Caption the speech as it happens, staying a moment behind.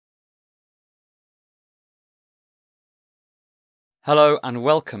Hello and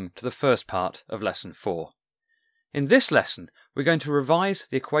welcome to the first part of Lesson 4. In this lesson, we're going to revise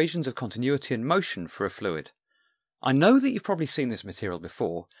the equations of continuity and motion for a fluid. I know that you've probably seen this material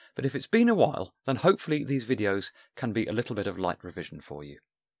before, but if it's been a while, then hopefully these videos can be a little bit of light revision for you.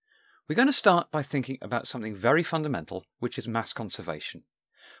 We're going to start by thinking about something very fundamental, which is mass conservation.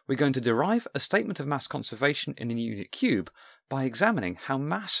 We're going to derive a statement of mass conservation in a unit cube by examining how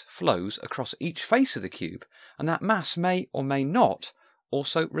mass flows across each face of the cube, and that mass may or may not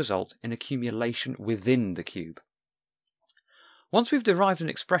also result in accumulation within the cube. Once we've derived an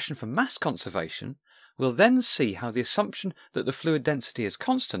expression for mass conservation, we'll then see how the assumption that the fluid density is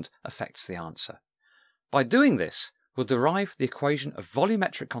constant affects the answer. By doing this, we'll derive the equation of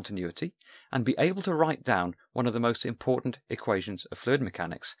volumetric continuity and be able to write down one of the most important equations of fluid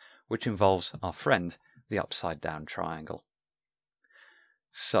mechanics, which involves our friend, the upside down triangle.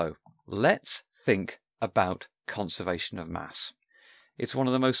 So, let's think about conservation of mass. It's one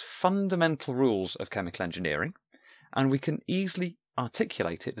of the most fundamental rules of chemical engineering, and we can easily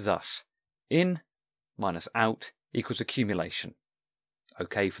articulate it thus: in minus out equals accumulation.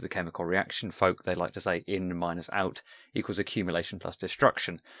 Okay, for the chemical reaction folk, they like to say in minus out equals accumulation plus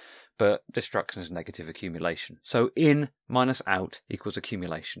destruction, but destruction is negative accumulation. So in minus out equals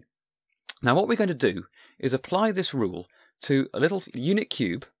accumulation. Now what we're going to do is apply this rule to a little unit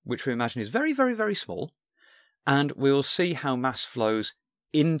cube, which we imagine is very, very, very small, and we'll see how mass flows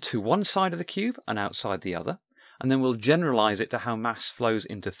into one side of the cube and outside the other, and then we'll generalize it to how mass flows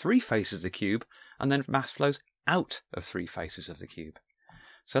into three faces of the cube, and then mass flows out of three faces of the cube.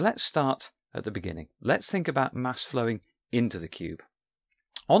 So let's start at the beginning. Let's think about mass flowing into the cube.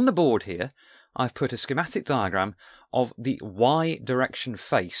 On the board here, I've put a schematic diagram of the y direction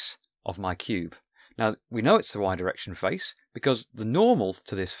face of my cube. Now, we know it's the y direction face because the normal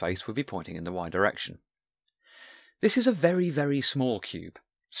to this face would be pointing in the y direction. This is a very, very small cube,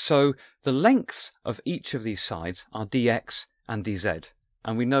 so the lengths of each of these sides are dx and dz,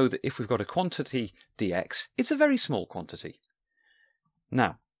 and we know that if we've got a quantity dx, it's a very small quantity.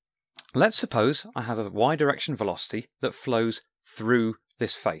 Now, let's suppose I have a y direction velocity that flows through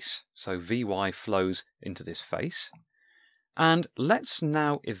this face. So Vy flows into this face. And let's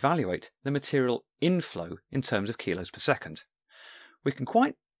now evaluate the material inflow in terms of kilos per second. We can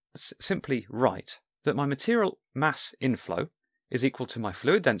quite simply write that my material mass inflow is equal to my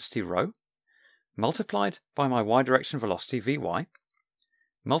fluid density ρ multiplied by my y direction velocity Vy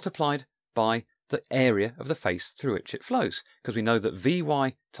multiplied by the area of the face through which it flows, because we know that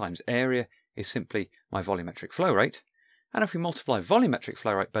Vy times area is simply my volumetric flow rate, and if we multiply volumetric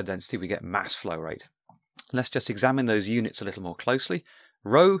flow rate by density we get mass flow rate. Let's just examine those units a little more closely.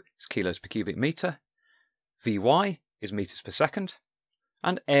 Rho is kilos per cubic meter, Vy is meters per second,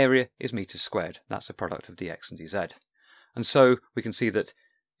 and area is meters squared. That's the product of dx and dz. And so we can see that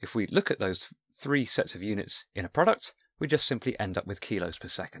if we look at those three sets of units in a product, we just simply end up with kilos per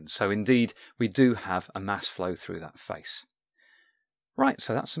second. So indeed, we do have a mass flow through that face. Right,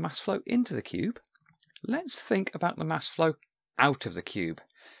 so that's the mass flow into the cube. Let's think about the mass flow out of the cube.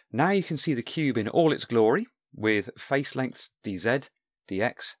 Now you can see the cube in all its glory, with face lengths dz,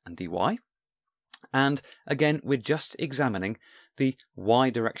 dx, and dy. And again, we're just examining the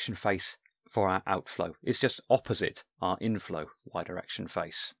y direction face for our outflow. It's just opposite our inflow y direction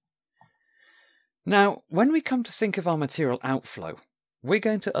face. Now, when we come to think of our material outflow, we're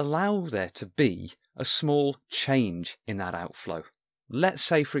going to allow there to be a small change in that outflow. Let's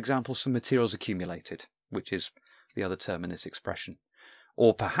say, for example, some materials accumulated, which is the other term in this expression.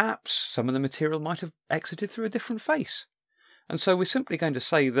 Or perhaps some of the material might have exited through a different face. And so we're simply going to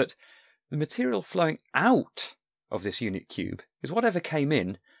say that the material flowing out of this unit cube is whatever came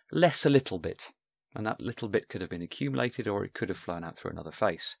in less a little bit. And that little bit could have been accumulated or it could have flown out through another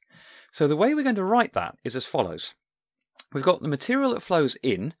face. So the way we're going to write that is as follows. We've got the material that flows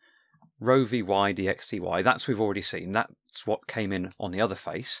in, rho Vy dx dy, that's we've already seen, that's what came in on the other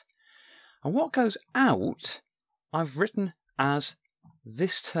face. And what goes out, I've written as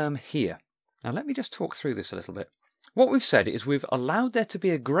this term here. Now let me just talk through this a little bit. What we've said is we've allowed there to be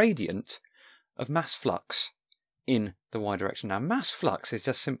a gradient of mass flux in the y direction. Now mass flux is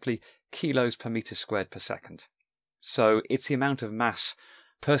just simply kilos per meter squared per second. So it's the amount of mass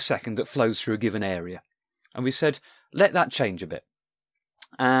per second that flows through a given area. And we said, let that change a bit.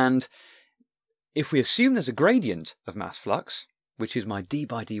 And if we assume there's a gradient of mass flux, which is my d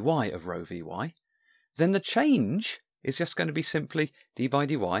by dy of rho Vy, then the change is just going to be simply d by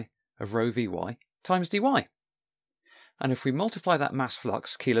dy of rho Vy times dy. And if we multiply that mass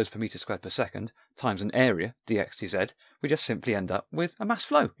flux, kilos per meter squared per second, times an area, dx dz, we just simply end up with a mass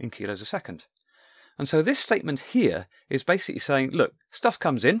flow in kilos a second. And so this statement here is basically saying, look, stuff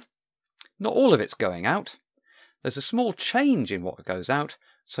comes in, not all of it's going out. There's a small change in what goes out,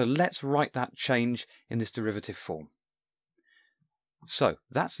 so let's write that change in this derivative form. So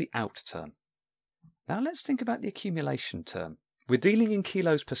that's the out term. Now let's think about the accumulation term. We're dealing in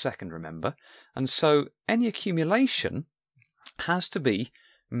kilos per second, remember, and so any accumulation has to be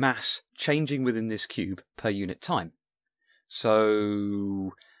mass changing within this cube per unit time.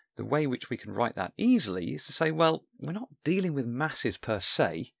 So the way which we can write that easily is to say, well, we're not dealing with masses per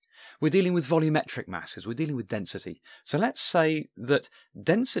se, we're dealing with volumetric masses, we're dealing with density. So let's say that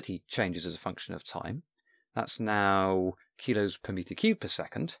density changes as a function of time. That's now kilos per meter cubed per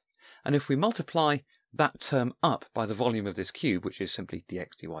second. And if we multiply that term up by the volume of this cube, which is simply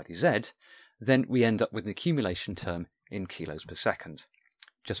dx dy dz, then we end up with an accumulation term in kilos per second.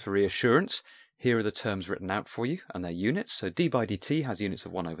 Just for reassurance, here are the terms written out for you and their units. So d by dt has units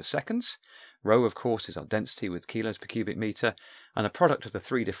of 1 over seconds. Rho, of course, is our density with kilos per cubic meter. And the product of the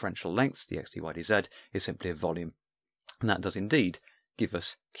three differential lengths, dx dy dz, is simply a volume. And that does indeed give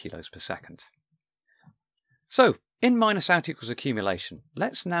us kilos per second. So, in minus out equals accumulation,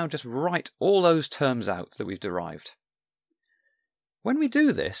 let's now just write all those terms out that we've derived. When we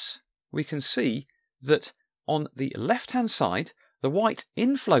do this, we can see that on the left-hand side, the white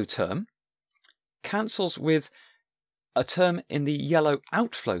inflow term cancels with a term in the yellow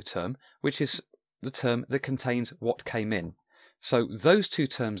outflow term, which is the term that contains what came in. So those two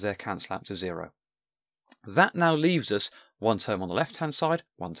terms there cancel out to 0. That now leaves us one term on the left-hand side,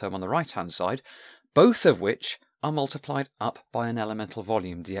 one term on the right-hand side, both of which are multiplied up by an elemental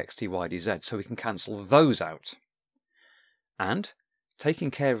volume, dx dy dz, so we can cancel those out. And,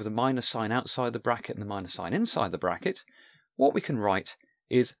 taking care of the minus sign outside the bracket and the minus sign inside the bracket, what we can write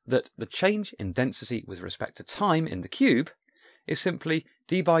is that the change in density with respect to time in the cube is simply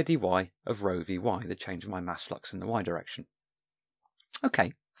d by dy of rho vy, the change of my mass flux in the y direction.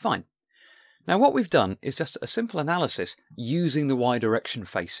 Okay, fine. Now what we've done is just a simple analysis using the y direction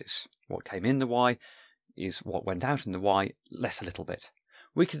faces. What came in the y is what went out in the y, less a little bit.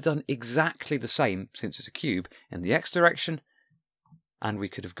 We could have done exactly the same, since it's a cube, in the x direction, and we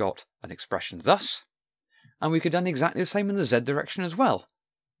could have got an expression thus, and we could have done exactly the same in the z direction as well,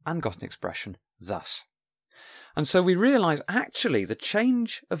 and got an expression thus. And so we realise actually the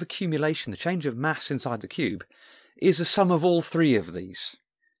change of accumulation, the change of mass inside the cube, is a sum of all three of these,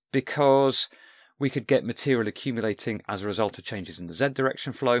 because we could get material accumulating as a result of changes in the z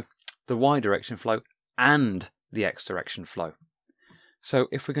direction flow, the y direction flow, and the x direction flow. So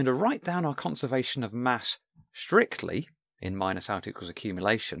if we're going to write down our conservation of mass strictly in minus out equals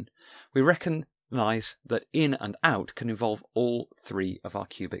accumulation, we recognise that in and out can involve all three of our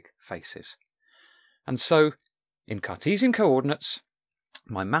cubic faces. And so in Cartesian coordinates,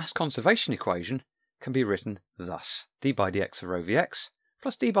 my mass conservation equation can be written thus: d by dx of rho vx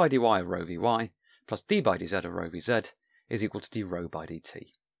plus d by dy of rho vy plus d by dz of rho vz is equal to d rho by dt.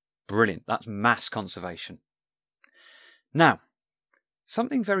 Brilliant, that's mass conservation. Now,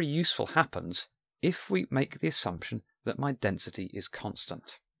 something very useful happens if we make the assumption that my density is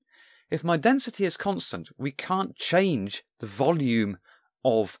constant. If my density is constant, we can't change the volume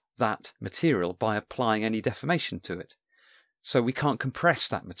of that material by applying any deformation to it. So we can't compress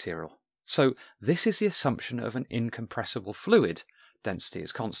that material. So this is the assumption of an incompressible fluid. Density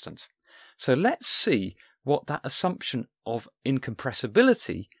is constant. So let's see what that assumption of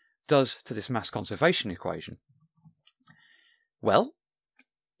incompressibility does to this mass conservation equation. Well,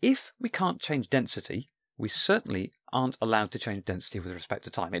 if we can't change density, we certainly aren't allowed to change density with respect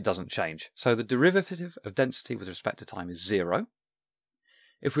to time. It doesn't change. So the derivative of density with respect to time is 0.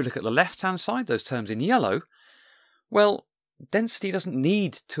 If we look at the left-hand side, those terms in yellow, well, density doesn't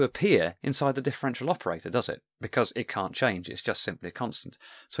need to appear inside the differential operator, does it? Because it can't change. It's just simply a constant.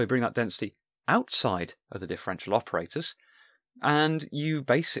 So we bring that density outside of the differential operators, and you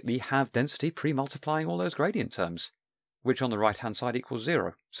basically have density pre-multiplying all those gradient terms, which on the right-hand side equals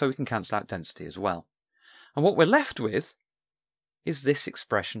 0. So we can cancel out density as well. And what we're left with is this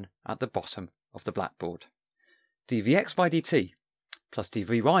expression at the bottom of the blackboard. dvx by dt plus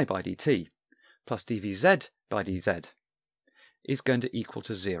dvy by dt plus dvz by dz is going to equal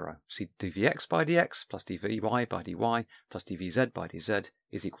to 0. See, dvx by dx plus dvy by dy plus dvz by dz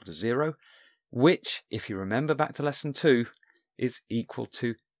is equal to 0, which, if you remember back to lesson 2, is equal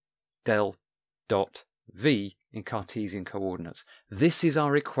to del dot v in Cartesian coordinates. This is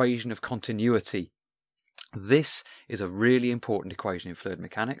our equation of continuity. This is a really important equation in fluid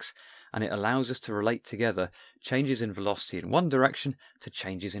mechanics, and it allows us to relate together changes in velocity in one direction to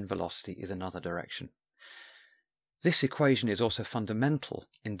changes in velocity in another direction. This equation is also fundamental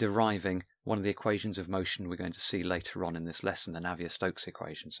in deriving one of the equations of motion we're going to see later on in this lesson, the Navier-Stokes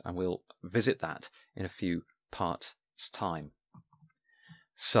equations, and we'll visit that in a few parts' time.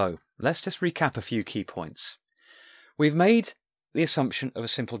 So let's just recap a few key points. We've made the assumption of a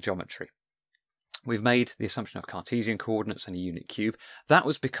simple geometry. We've made the assumption of Cartesian coordinates and a unit cube. That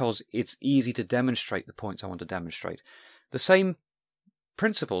was because it's easy to demonstrate the points I want to demonstrate. The same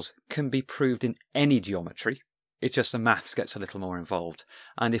principles can be proved in any geometry. It's just the maths gets a little more involved.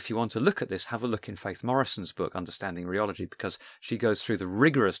 And if you want to look at this, have a look in Faith Morrison's book, Understanding Rheology, because she goes through the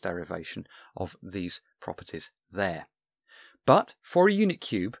rigorous derivation of these properties there. But for a unit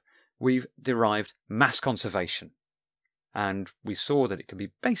cube, we've derived mass conservation. And we saw that it can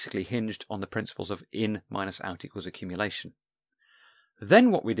be basically hinged on the principles of in minus out equals accumulation.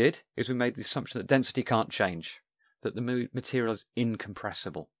 Then what we did is we made the assumption that density can't change, that the material is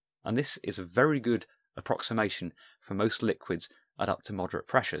incompressible. And this is a very good approximation for most liquids at up to moderate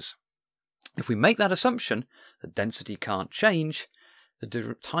pressures. If we make that assumption that density can't change,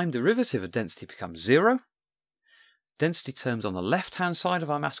 the time derivative of density becomes 0. Density terms on the left-hand side of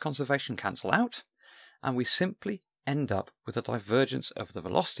our mass conservation cancel out, and we simply end up with a divergence of the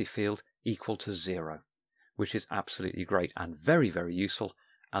velocity field equal to 0, which is absolutely great and very, very useful,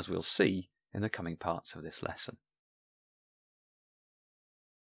 as we'll see in the coming parts of this lesson.